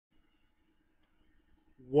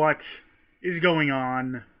What is going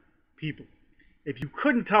on, people? If you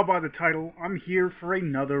couldn't tell by the title, I'm here for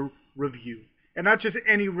another review. And not just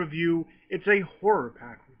any review, it's a horror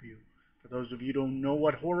pack review. For those of you who don't know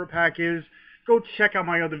what horror pack is, go check out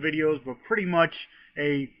my other videos, but pretty much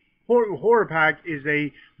a horror pack is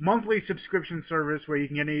a monthly subscription service where you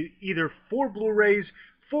can get either 4 Blu Rays,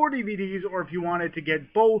 4 DVDs, or if you wanted to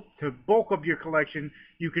get both to bulk up your collection,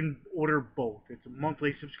 you can order both. It's a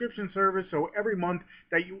monthly subscription service, so every month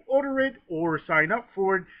that you order it or sign up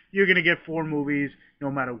for it, you're going to get 4 movies no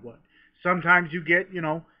matter what. Sometimes you get,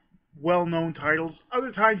 well-known titles.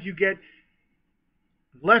 Other times you get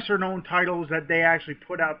lesser-known titles that they actually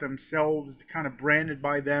put out themselves, kind of branded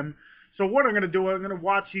by them. So what I'm going to do, I'm going to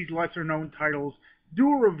watch these lesser-known titles, do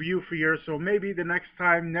a review for you, so maybe the next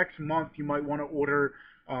month, you might want to order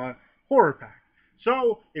horror pack.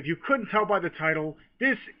 So, if you couldn't tell by the title,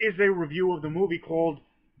 this is a review of the movie called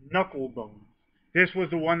Knucklebones. This was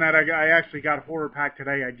the one that I actually got horror pack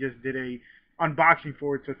today. I just did a unboxing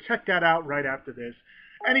for it, so check that out right after this.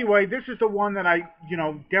 Anyway, this is the one that I,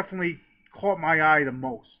 definitely caught my eye the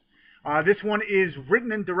most. This one is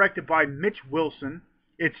written and directed by Mitch Wilson.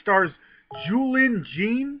 It stars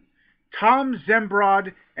Julin, Tom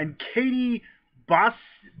Zembrod, and Katie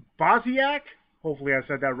Bosacki. Hopefully I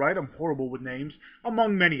said that right. I'm horrible with names,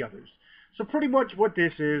 among many others. So pretty much what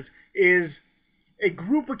this is a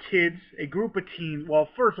group of kids, a group of teens. Well,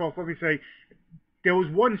 first off, let me say, there was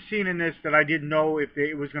one scene in this that I didn't know if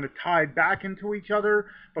it was going to tie back into each other,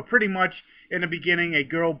 but pretty much in the beginning, a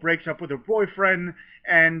girl breaks up with her boyfriend,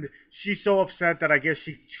 and she's so upset that I guess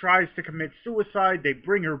she tries to commit suicide. They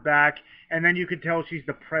bring her back, and then you can tell she's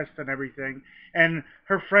depressed and everything. And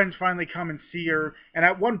her friends finally come and see her, and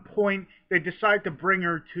at one point, they decide to bring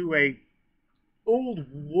her to a old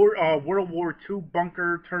World War II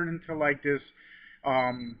bunker turned into like this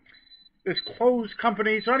clothes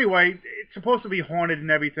company. So anyway, it's supposed to be haunted and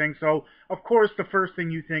everything. So, of course, the first thing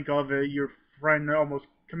you think of, your friend almost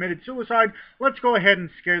committed suicide. Let's go ahead and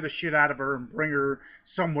scare the shit out of her and bring her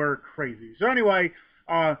somewhere crazy. So anyway,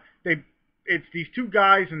 it's these 2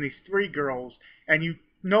 guys and these 3 girls. And you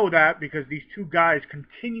know that because these 2 guys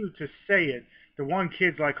continue to say it. The one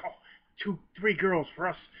kid's like, oh, 3 girls for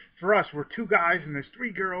us. We're 2 guys and there's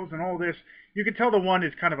 3 girls and all this. You can tell the one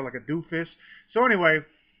is kind of like a doofus. So anyway,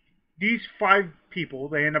 these 5 people,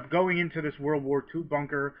 they end up going into this World War II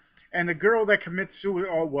bunker, and the girl that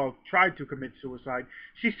tried to commit suicide,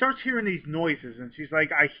 she starts hearing these noises, and she's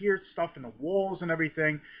like, I hear stuff in the walls and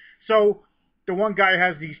everything. So the one guy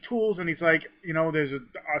has these tools, and he's like, there's a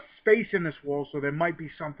space in this wall, so there might be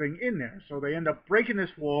something in there. So they end up breaking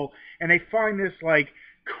this wall, and they find this,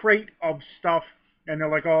 crate of stuff, and they're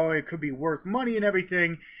like, oh, it could be worth money and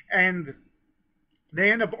everything, and they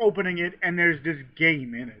end up opening it, and there's this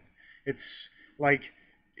game in it. It's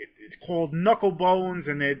called Knucklebones,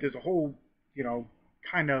 and there's a whole,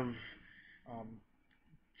 kind of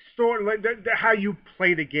story, how you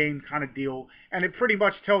play the game kind of deal. And it pretty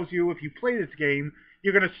much tells you if you play this game,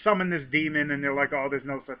 you're going to summon this demon, and they're like, oh, there's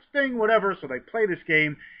no such thing, whatever. So they play this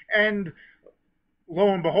game, and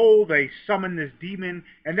lo and behold, they summon this demon,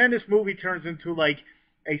 and then this movie turns into a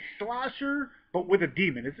slasher, but with a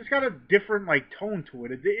demon. It's just got a different tone to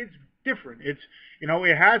it. It's different. It's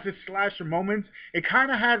it has its slasher moments. It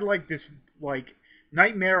kind of had this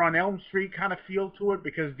Nightmare on Elm Street kind of feel to it,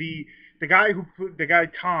 because the guy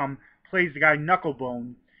Tom plays the guy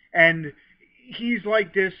Knucklebone, and he's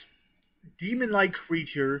like this demon-like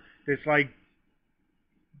creature, this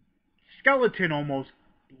skeleton almost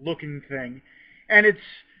looking thing, and it's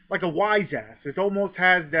like a wise ass. It almost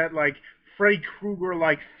has that Freddy Krueger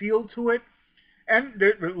feel to it. And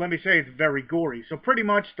let me say, it's very gory. So pretty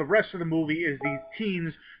much the rest of the movie is these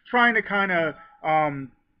teens trying to kind of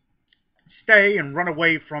stay and run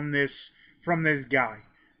away from this guy,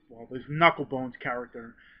 well, this Knucklebones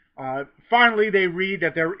character. Finally, they read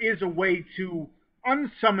that there is a way to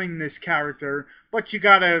unsummon this character, but you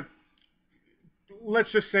gotta,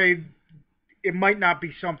 let's just say, it might not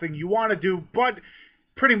be something you want to do, but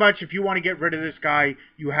pretty much if you want to get rid of this guy,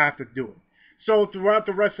 you have to do it. So throughout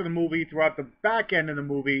the rest of the movie, throughout the back end of the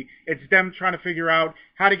movie, it's them trying to figure out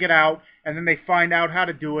how to get out, and then they find out how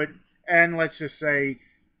to do it, and let's just say,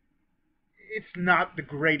 it's not the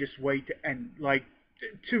greatest way to end,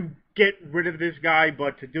 to get rid of this guy,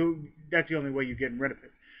 but that's the only way you're getting rid of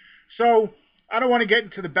it. So, I don't want to get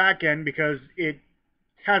into the back end, because it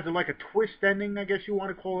has a twist ending, I guess you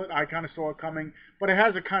want to call it. I kind of saw it coming, but it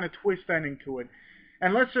has a kind of twist ending to it.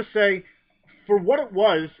 And let's just say, for what it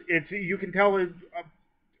was, you can tell it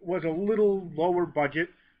was a little lower budget,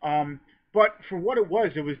 but for what it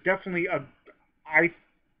was definitely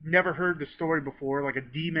never heard the story before, like a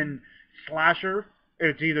demon slasher.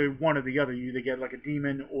 It's either one or the other. You either get like a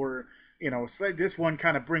demon or, this one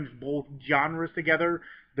kind of brings both genres together.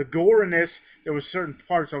 The gore in this, there was certain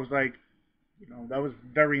parts I was like, that was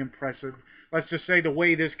very impressive. Let's just say the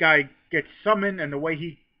way this guy gets summoned and the way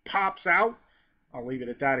he pops out, I'll leave it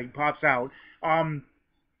at that. He pops out.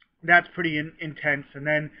 That's pretty intense. And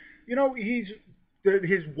then,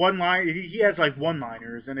 his one line, he has like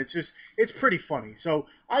one-liners, and it's pretty funny. So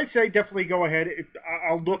I'd say definitely go ahead.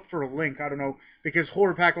 I'll look for a link. I don't know, because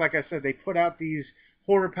Horror Pack, like I said, they put out these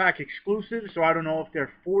Horror Pack exclusives, so I don't know if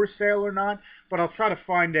they're for sale or not. But I'll try to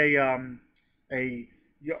find a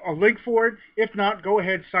link for it. If not, go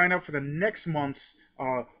ahead, sign up for the next month's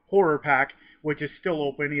Horror Pack, which is still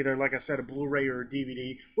open, either, like I said, a Blu Ray or a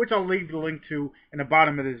DVD, which I'll leave the link to in the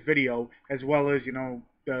bottom of this video, as well as,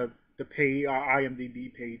 the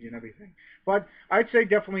IMDb page and everything. But I'd say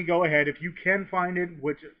definitely go ahead. If you can find it,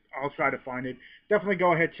 which I'll try to find it, definitely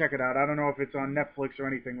go ahead, check it out. I don't know if it's on Netflix or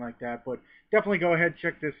anything like that, but definitely go ahead,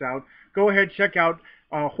 check this out. Go ahead, check out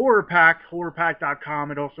Horror Pack,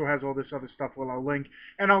 horrorpack.com. It also has all this other stuff where I'll link.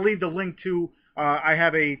 And I'll leave the link to, I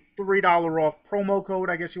have a $3 off promo code,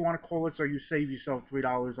 I guess you want to call it, so you save yourself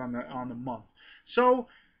 $3 on the month. So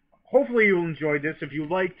hopefully you enjoyed this. If you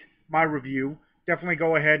liked my review, definitely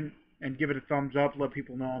go ahead and give it a thumbs up. Let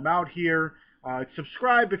people know I'm out here.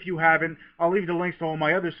 Subscribe if you haven't. I'll leave the links to all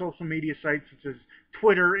my other social media sites, such as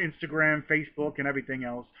Twitter, Instagram, Facebook, and everything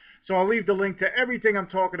else. So I'll leave the link to everything I'm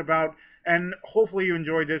talking about, and hopefully you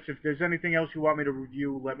enjoyed this. If there's anything else you want me to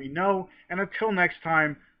review, let me know. And until next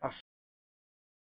time, I'll